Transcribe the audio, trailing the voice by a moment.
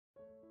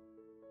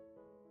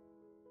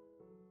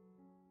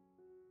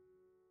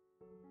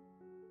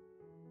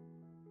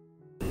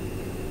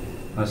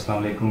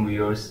Assalamu alaikum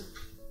viewers.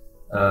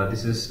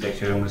 This is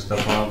lecturer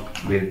Mustafa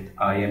with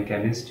I Am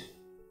Chemist.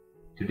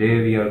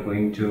 Today we are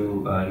going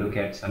to look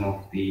at some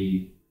of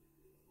the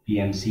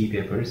PMC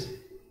papers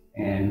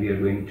and we are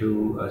going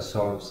to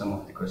solve some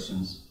of the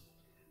questions.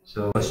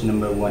 So question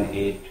number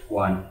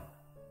 181.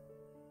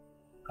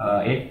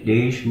 It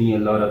dash me a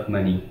lot of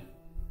money.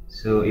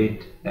 So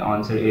the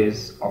answer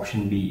is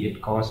option B. It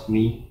cost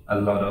me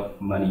a lot of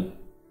money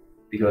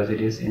because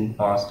it is in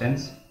past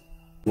tense.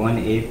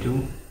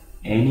 182.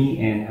 Annie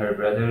and her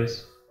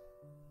brothers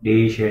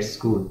dash at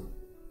school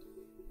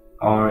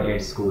or at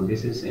school.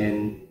 This is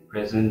in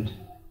present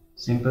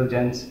simple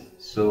tense,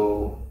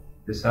 so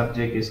the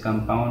subject is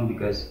compound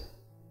because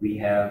we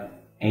have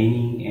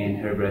Annie and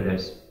her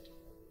brothers.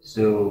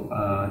 So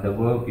the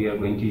verb we are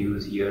going to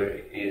use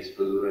here is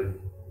plural,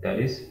 that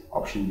is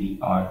option B,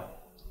 are.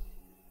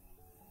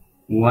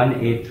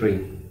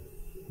 183.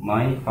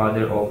 My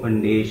father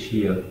often dash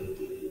here.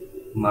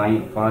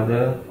 My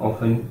father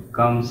often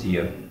comes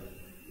here.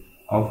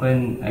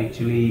 Often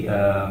actually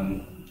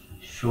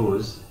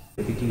shows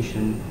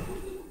repetition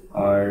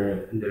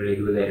or the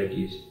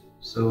regularities,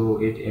 so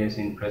it is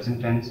in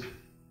present tense.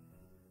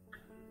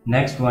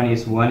 Next one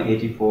is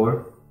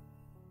 184.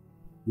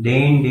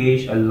 Dane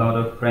dash a lot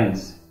of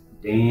friends.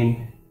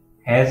 Dane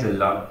has a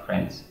lot of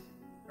friends,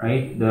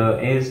 right?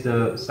 As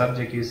the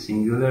subject is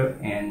singular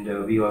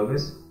and we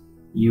always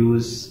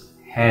use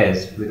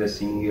has with a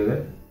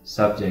singular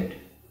subject.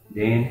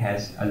 Dane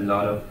has a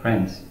lot of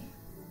friends.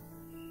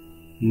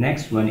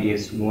 Next one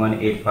is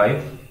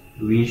 185.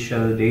 We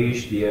shall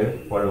dash there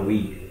for a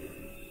week.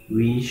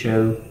 We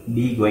shall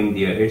be going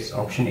there. It's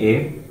option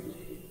A,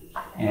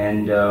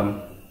 and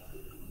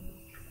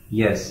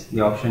yes,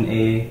 the option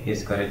A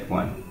is correct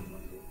one.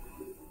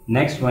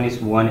 Next one is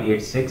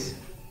 186.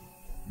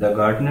 The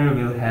gardener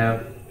will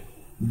have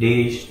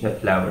dash the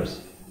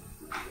flowers.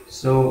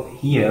 So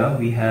here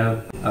we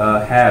have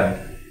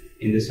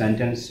in the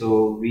sentence,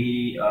 so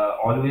we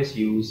always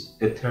use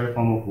the third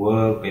form of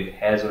verb with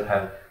has or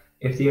have.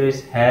 If there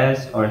is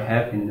has or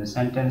have in the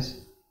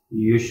sentence,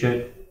 you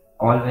should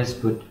always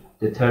put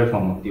the third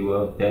form of the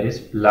verb, that is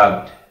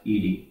plugged,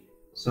 ed.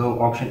 So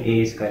option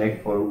A is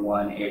correct for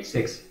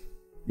 186.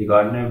 The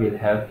gardener will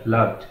have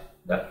plucked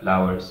the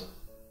flowers.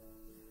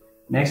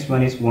 Next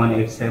one is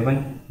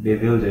 187.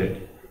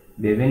 Bewildered.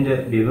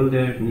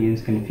 Bewildered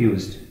means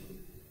confused.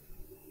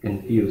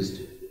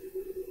 Confused.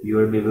 You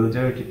are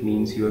bewildered, it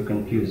means you are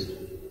confused.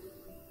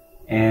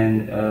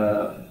 And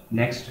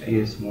next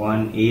is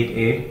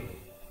 188.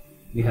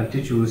 We have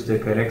to choose the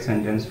correct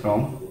sentence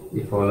from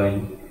the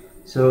following.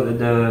 So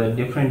the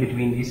difference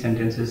between these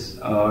sentences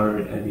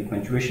are the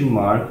punctuation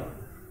mark,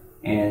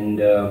 and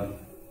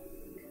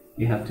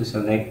we have to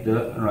select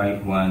the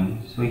right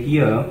one. So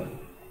here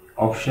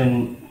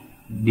option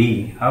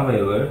D,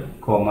 however,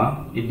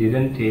 comma, it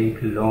didn't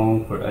take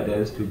long for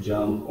others to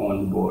jump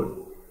on board.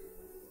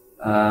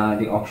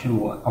 The option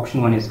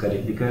one is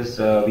correct because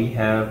we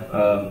have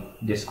a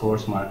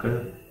discourse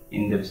marker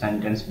in the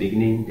sentence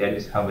beginning, that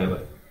is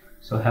however.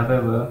 So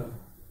however,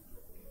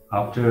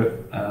 after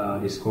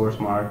discourse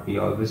mark we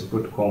always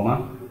put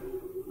comma,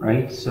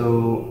 right?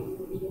 So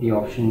the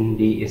option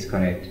D is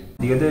correct.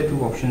 The other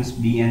two options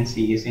B and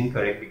C is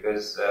incorrect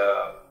because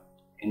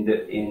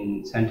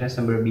in sentence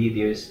number B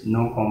there is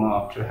no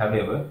comma after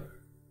however.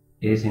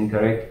 It is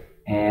incorrect,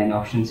 and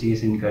option C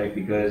is incorrect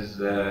because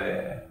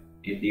there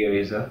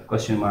is a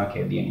question mark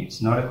at the end.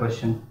 It's not a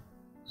question,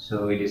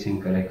 so it is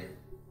incorrect.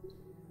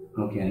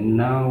 Okay,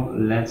 now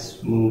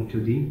let's move to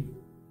the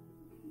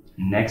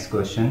next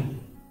question,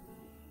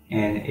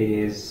 and it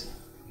is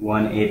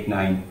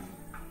 189.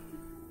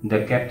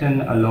 The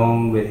captain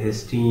along with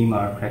his team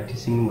are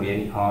practicing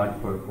very hard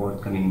for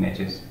forthcoming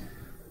matches.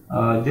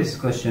 This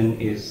question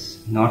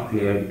is not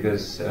clear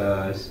because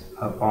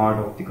a part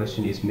of the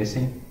question is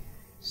missing.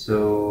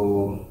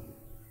 So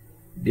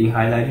the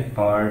highlighted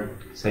part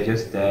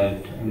suggests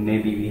that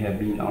maybe we have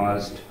been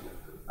asked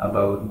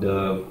about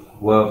the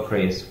verb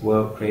phrase.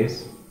 Verb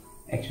phrase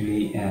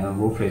actually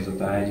वो phrase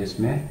होता है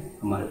जिसमें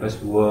हमारे पास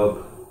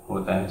verb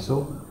होता है,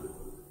 so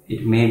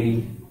it may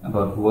be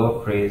about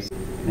verb phrase.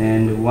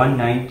 And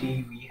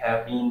 190, we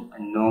have been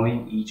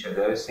knowing each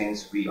other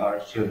since we are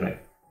children.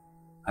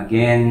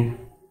 Again,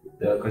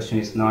 the question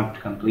is not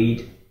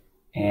complete,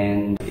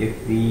 and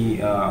if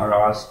we are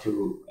asked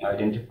to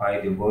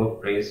identify the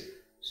verb phrase,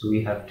 so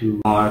we have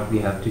to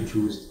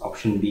choose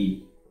option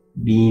B,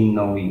 been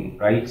knowing,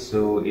 right?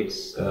 So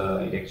it's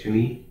it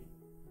actually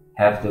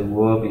have the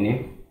verb in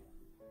it.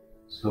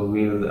 So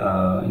we'll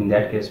in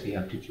that case we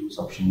have to choose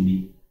option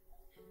B.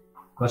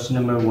 Question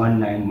number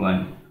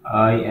 191.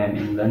 I am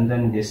in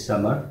London this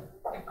summer.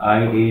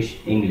 I dash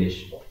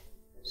English.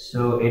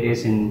 So it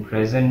is in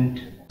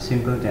present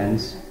simple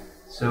tense.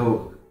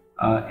 So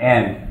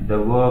am, the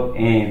verb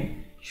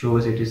am,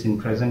 shows it is in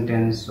present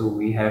tense. So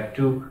we have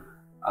to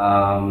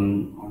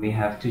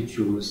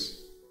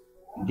choose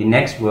the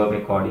next verb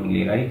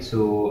accordingly, right?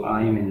 So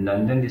I am in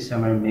London this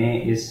summer.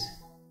 मैं इस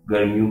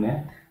गर्मियों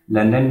में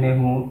London में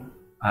हूँ.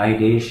 I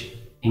dash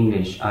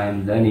English, I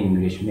am learning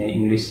English, मैं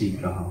English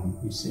सीख रहा हूँ.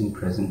 It's in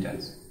present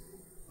tense.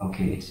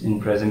 Okay, it's in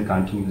present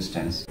continuous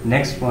tense.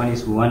 Next one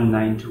is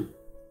 192.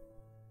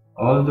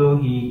 Although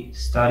he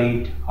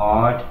studied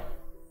hard,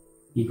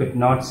 he could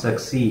not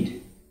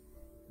succeed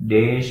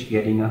dash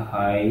getting a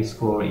high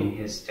score in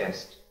his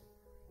test.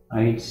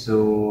 Right,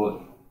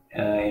 so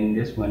in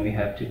this one we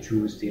have to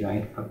choose the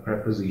right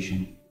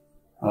preposition.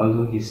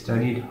 Although he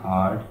studied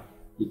hard,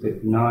 he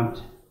could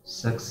not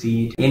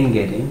succeed in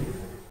getting,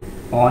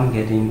 on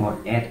getting, or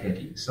at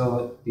getting.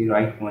 So the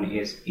right one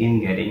is in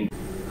getting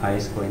high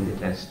score in the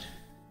test.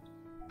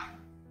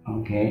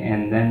 Okay,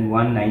 and then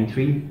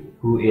 193,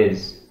 who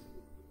is,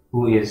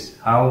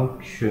 how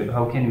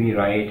can we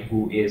write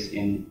who is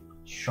in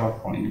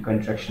short form, in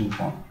contraction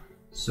form?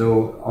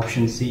 So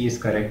option C is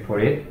correct for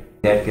it.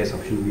 In that case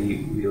option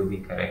B will be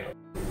correct.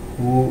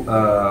 Who,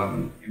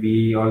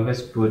 we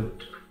always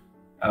put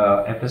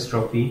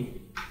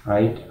apostrophe,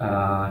 right,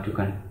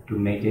 to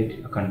make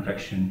it a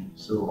contraction.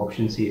 So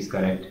option C is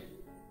correct.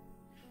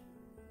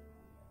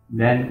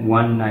 Then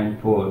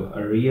 194,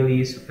 a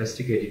really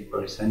sophisticated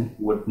person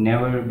would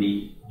never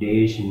be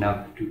dash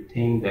enough to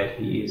think that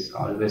he is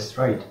always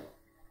right.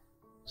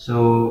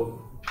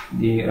 So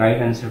the right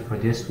answer for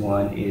this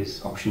one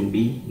is option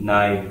B,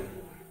 naive.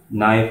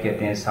 Naive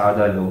कहते हैं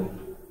सादा लोग,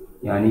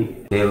 यानी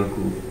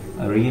बेवकूफ.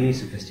 A really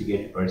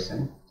sophisticated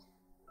person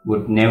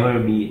would never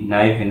be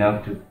naive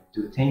enough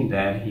to think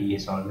that he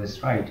is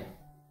always right.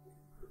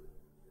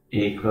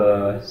 एक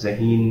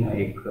ज़हीन,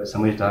 एक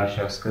समझदार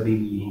शख्स कभी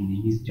भी ये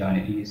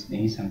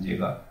नहीं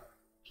समझेगा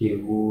कि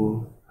वो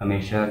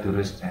हमेशा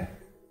दुरुस्त है.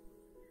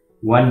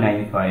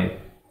 195,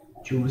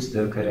 choose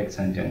the correct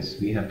sentence.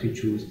 We have to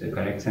choose the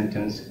correct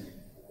sentence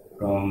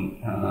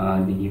from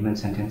the given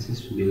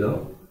sentences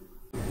below.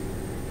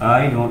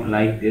 I don't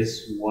like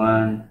this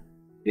one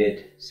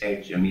bit,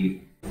 said Jamil.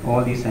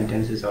 All these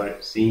sentences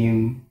are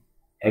same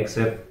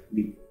except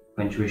the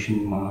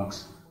punctuation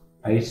marks.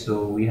 Right,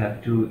 so we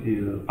have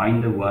to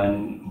find the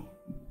one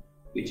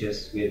which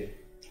is with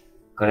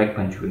correct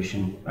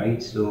punctuation.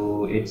 Right,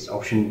 so it's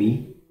option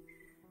B,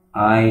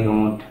 I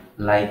don't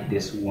like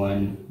this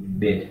one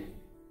bit.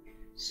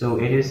 So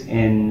it is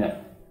in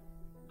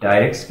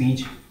direct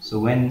speech. So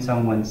when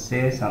someone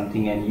says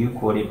something and you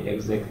quote it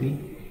exactly,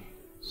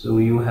 so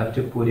you have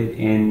to put it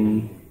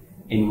in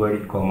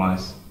inverted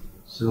commas.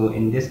 So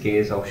in this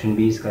case option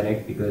B is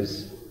correct,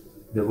 because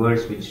the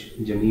words which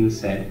Jamil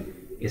said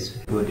is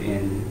put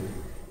in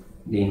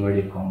the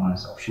inverted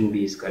commas. Option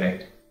B is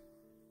correct.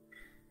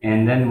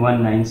 And then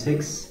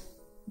 196,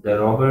 the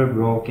robber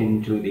broke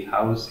into the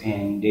house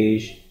and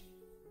dashed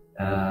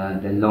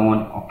the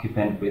lone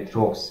occupant with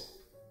ropes.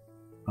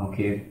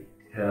 Okay,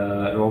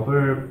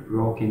 robber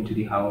broke into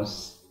the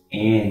house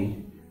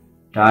and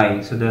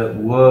died. So the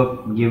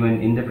verb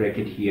given in the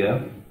bracket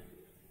here,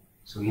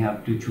 so we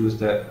have to choose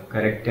the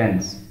correct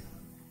tense,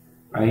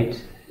 right?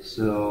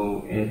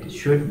 So it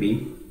should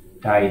be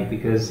died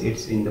because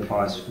it's in the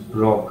past.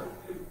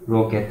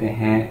 broke कहते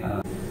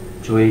हैं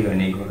चोरी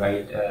करने को,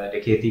 right,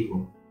 डकैती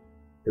को.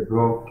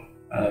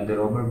 The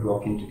robber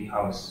broke into the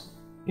house.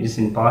 It is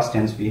in past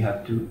tense. We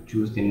have to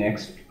choose the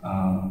next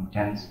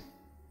tense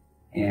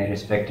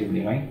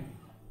respectively, right?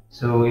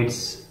 So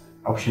it's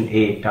option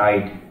A,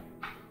 died.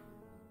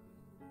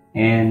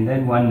 And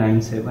then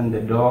 197,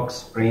 the dog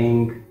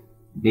sprang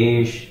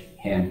dash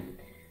him.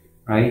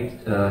 Right,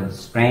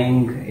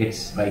 sprang,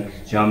 it's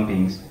like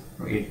jumping.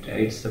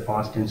 It's the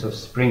past tense of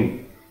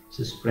spring.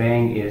 So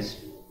sprang is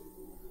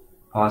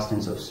past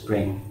tense of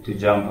spring, to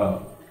jump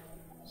up.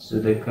 So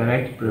the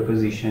correct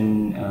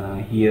preposition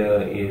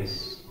here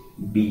is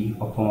B,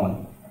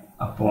 upon.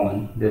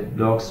 Upon, the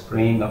dog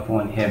sprang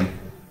upon him,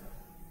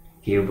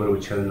 के ऊपर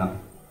उछलना.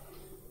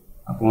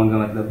 Upon का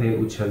मतलब है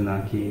उछलना,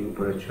 के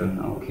ऊपर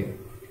उछलना. Okay.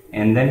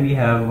 And then we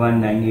have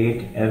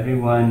 198,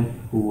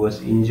 everyone who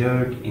was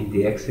injured in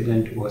the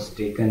accident was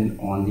taken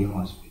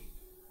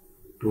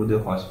to the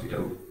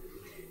hospital.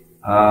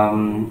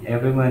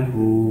 Everyone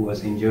who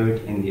was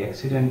injured in the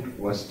accident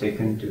was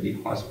taken to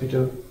the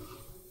hospital.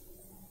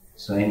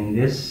 So in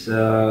this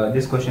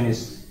this question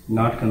is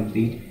not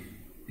complete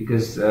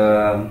because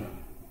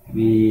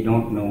we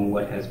don't know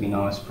what has been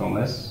asked from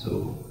us,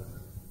 so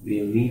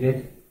we'll leave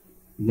it.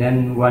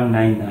 Then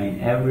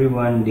 199,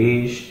 everyone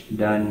dash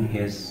done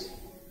his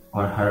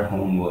or her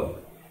homework.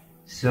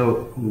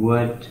 So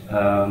what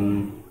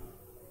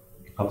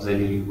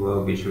auxiliary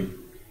verb we should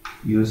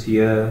use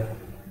here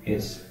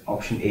is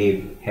option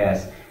A,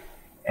 has.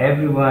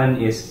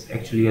 Everyone is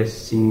actually a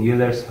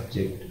singular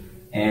subject,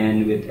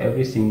 and with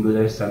every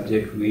singular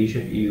subject we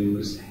should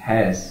use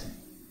has.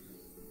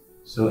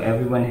 So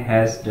everyone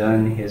has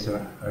done his or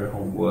her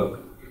homework.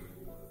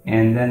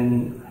 And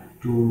then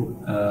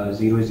 200,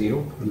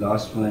 the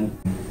last one,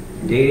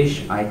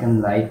 dash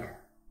icon like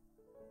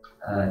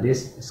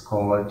this is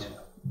called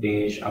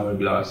dash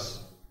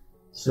hourglass.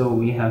 So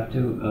we have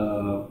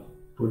to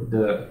put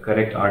the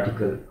correct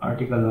article.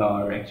 Article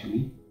are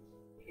actually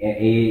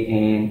A,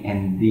 N,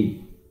 and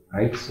B,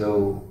 right?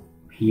 So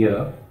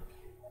here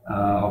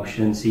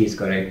option C is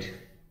correct.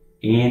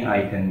 An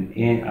icon.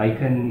 An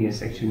icon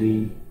is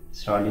actually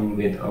starting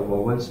with a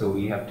vowel, so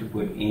we have to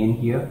put an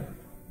here.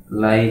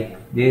 Like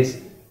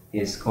this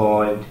is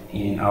called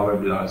an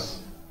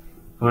hourglass.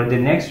 For the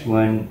next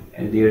one,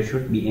 there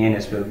should be an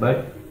as well,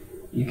 but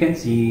you can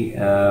see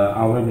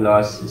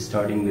hourglass is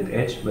starting with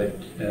H, but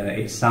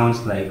it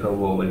sounds like a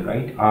vowel,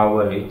 right?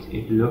 Hour,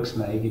 it looks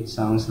like, it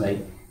sounds like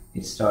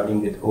it's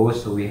starting with O,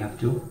 so we have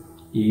to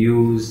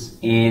use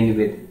N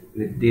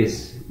with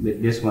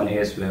this one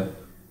as well.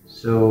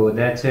 So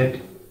that's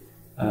it.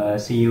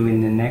 See you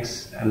in the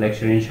next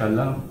lecture,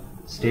 inshallah.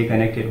 Stay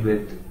connected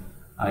with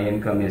I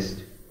am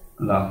Chemist.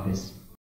 Allah Hafiz.